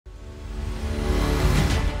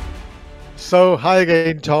So, hi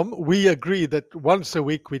again, Tom. We agreed that once a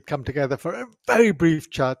week we'd come together for a very brief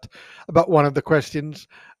chat about one of the questions,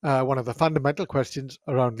 one of the fundamental questions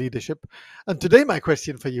around leadership. And today, my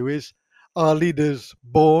question for you is: are leaders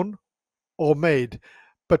born or made?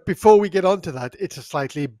 But before we get on to that, it's a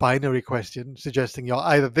slightly binary question, suggesting you're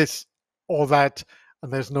either this or that,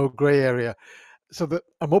 and there's no gray area. So,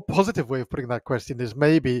 a more positive way of putting that question is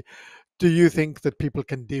maybe: do you think that people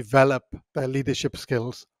can develop their leadership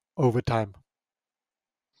skills over time?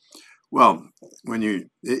 Well,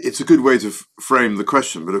 it's a good way to frame the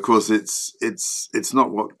question, but of course, it's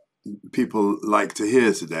not what people like to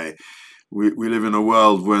hear today. We live in a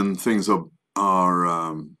world when things are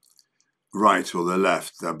right or they're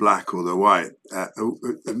left, they're black or they're white.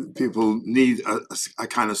 People need a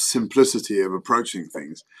kind of simplicity of approaching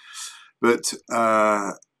things, but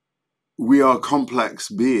we are complex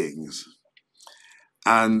beings,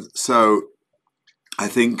 and so I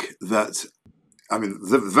think that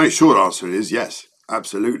the very short answer is yes,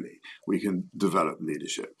 absolutely. We can develop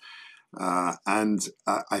leadership. And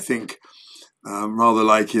I think, rather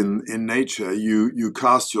like in nature, you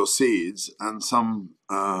cast your seeds and some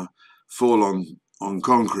fall on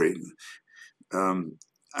concrete. Um,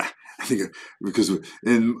 I think because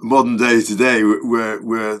in modern day today,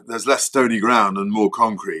 there's less stony ground and more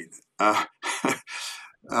concrete.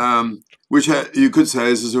 Which you could say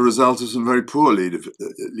is as a result of some very poor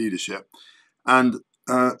leadership, and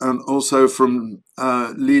also from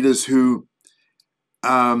leaders who,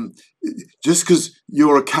 just because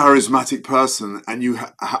you're a charismatic person and you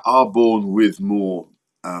are born with more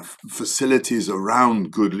facilities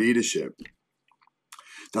around good leadership,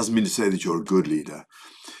 doesn't mean to say that you're a good leader.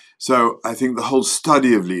 So I think the whole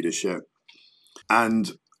study of leadership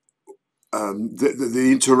and the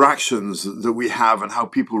interactions that we have and how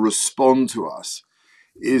people respond to us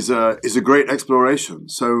is a great exploration.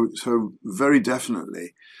 So very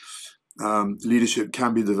definitely, leadership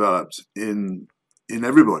can be developed in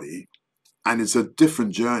everybody, and it's a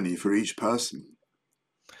different journey for each person.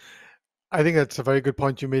 I think that's a very good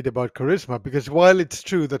point you made about charisma, because while it's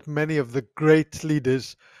true that many of the great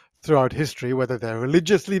leaders throughout history, whether they're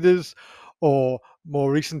religious leaders or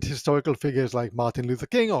more recent historical figures like Martin Luther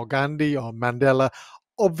King or Gandhi or Mandela,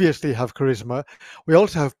 obviously have charisma, we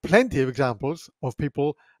also have plenty of examples of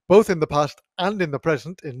people, both in the past and in the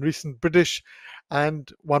present, in recent British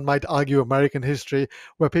and one might argue American history,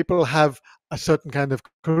 where people have a certain kind of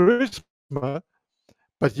charisma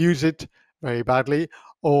but use it very badly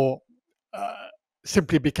or uh,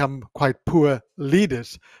 simply become quite poor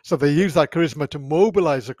leaders. So they use that charisma to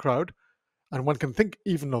mobilize a crowd. And one can think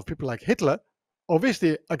even of people like Hitler,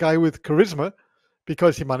 obviously a guy with charisma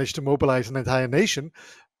because he managed to mobilize an entire nation,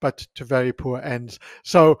 but to very poor ends.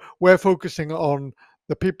 So we're focusing on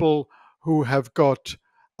the people who have got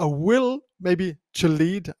a will maybe to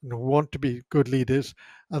lead and want to be good leaders,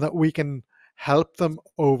 and that we can help them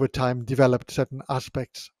over time develop certain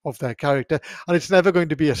aspects of their character. And it's never going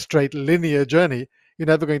to be a straight linear journey. You're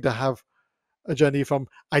never going to have a journey from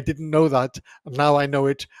I didn't know that and now I know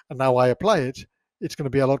it and now I apply it. It's going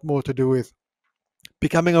to be a lot more to do with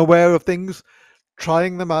becoming aware of things,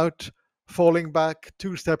 trying them out, falling back,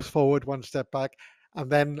 two steps forward, one step back,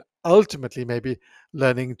 and then ultimately maybe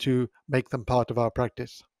learning to make them part of our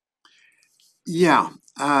practice. Yeah,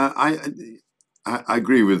 I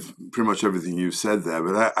agree with pretty much everything you've said there,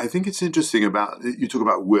 but I think it's interesting about you talk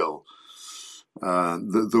about will,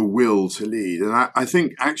 the will to lead, and I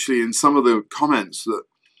think actually in some of the comments that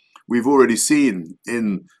we've already seen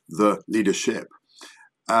in the leadership,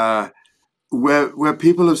 where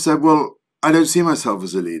people have said, "Well, I don't see myself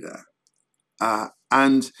as a leader,"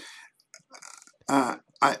 and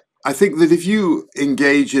I think that if you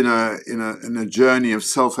engage in a journey of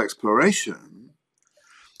self-exploration,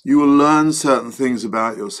 you will learn certain things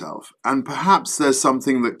about yourself, and perhaps there's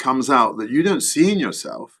something that comes out that you don't see in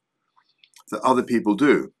yourself that other people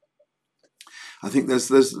do. I think there's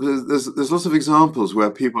lots of examples where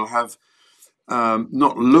people have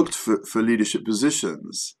not looked for leadership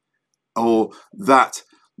positions, or that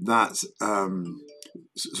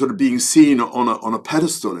sort of being seen on a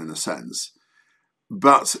pedestal in a sense,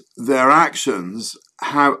 but their actions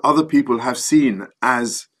have other people have seen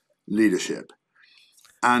as leadership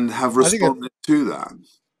and have I think responded to that.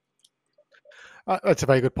 that's a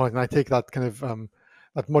very good point, and I take that kind of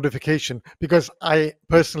that modification because I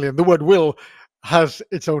personally, and the word will has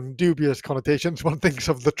its own dubious connotations. One thinks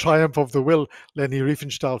of the triumph of the will, Leni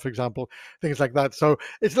Riefenstahl, for example, things like that. So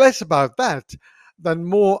it's less about that than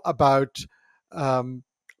more about,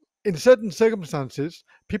 in certain circumstances,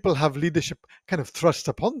 people have leadership kind of thrust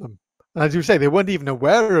upon them. And as you say, they weren't even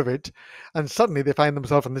aware of it. And suddenly they find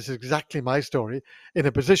themselves, and this is exactly my story, in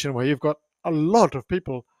a position where you've got a lot of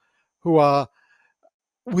people who are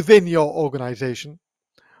within your organization,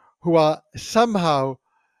 who are somehow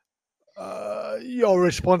you're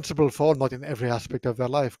responsible for, not in every aspect of their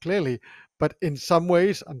life, clearly, but in some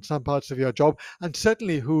ways and some parts of your job, and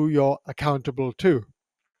certainly who you're accountable to.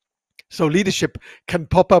 So leadership can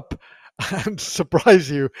pop up and surprise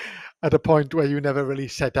you at a point where you never really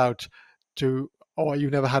set out to, or you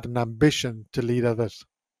never had an ambition to lead others.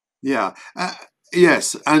 Yeah,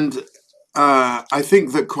 yes, and I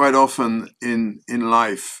think that quite often in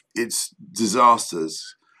life it's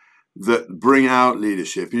disasters that bring out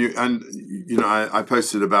leadership. I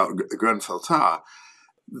posted about Grenfell Tower.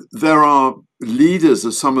 There are leaders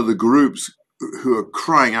of some of the groups who are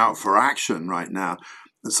crying out for action right now.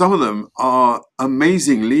 Some of them are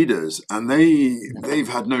amazing leaders, and they've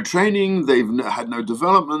had no training, had no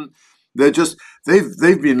development.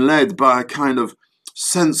 They've been led by a kind of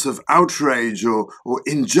sense of outrage or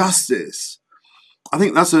injustice. I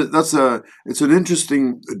think it's an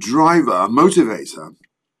interesting driver, a motivator,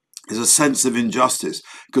 is a sense of injustice,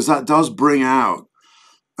 because that does bring out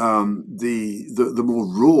the more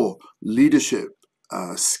raw leadership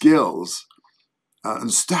skills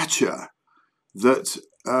and stature that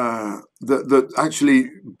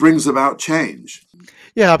actually brings about change.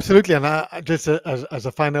 Yeah, absolutely. And just as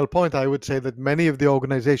a final point, I would say that many of the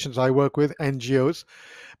organizations I work with, NGOs,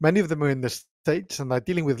 many of them are in the States and they're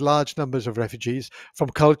dealing with large numbers of refugees from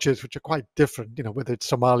cultures which are quite different, whether it's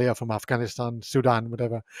Somalia, from Afghanistan, Sudan,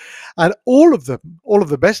 whatever. And all of them, all of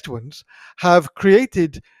the best ones, have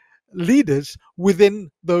created leaders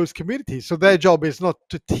within those communities. So their job is not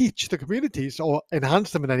to teach the communities or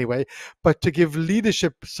enhance them in any way, but to give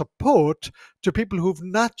leadership support to people who've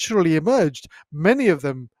naturally emerged, many of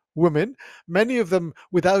them women, many of them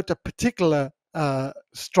without a particular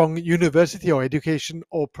strong university or education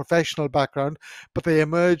or professional background, but they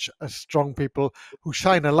emerge as strong people who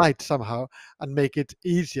shine a light somehow and make it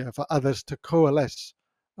easier for others to coalesce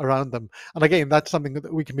around them. And again, that's something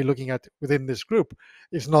that we can be looking at within this group.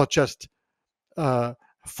 Is not just uh,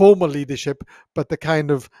 formal leadership, but the kind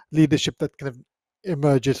of leadership that kind of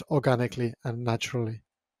emerges organically and naturally.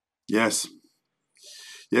 Yes,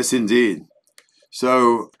 yes, indeed.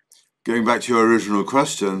 So, going back to your original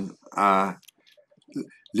question,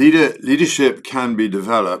 leadership can be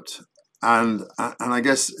developed, and I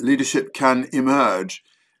guess leadership can emerge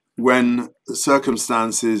when the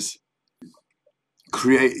circumstances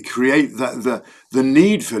create the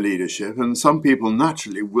need for leadership, and some people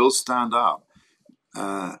naturally will stand up,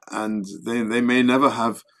 and they may never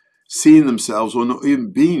have seen themselves or not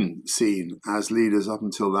even been seen as leaders up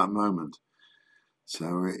until that moment.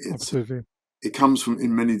 So Absolutely. it comes from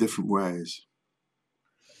in many different ways.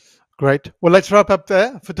 Great. Well, let's wrap up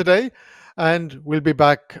there for today. And we'll be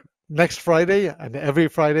back next Friday and every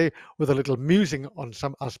Friday with a little musing on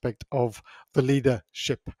some aspect of the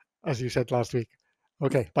leadership, as you said last week.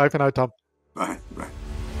 Okay. Bye for now, Tom. Right, right.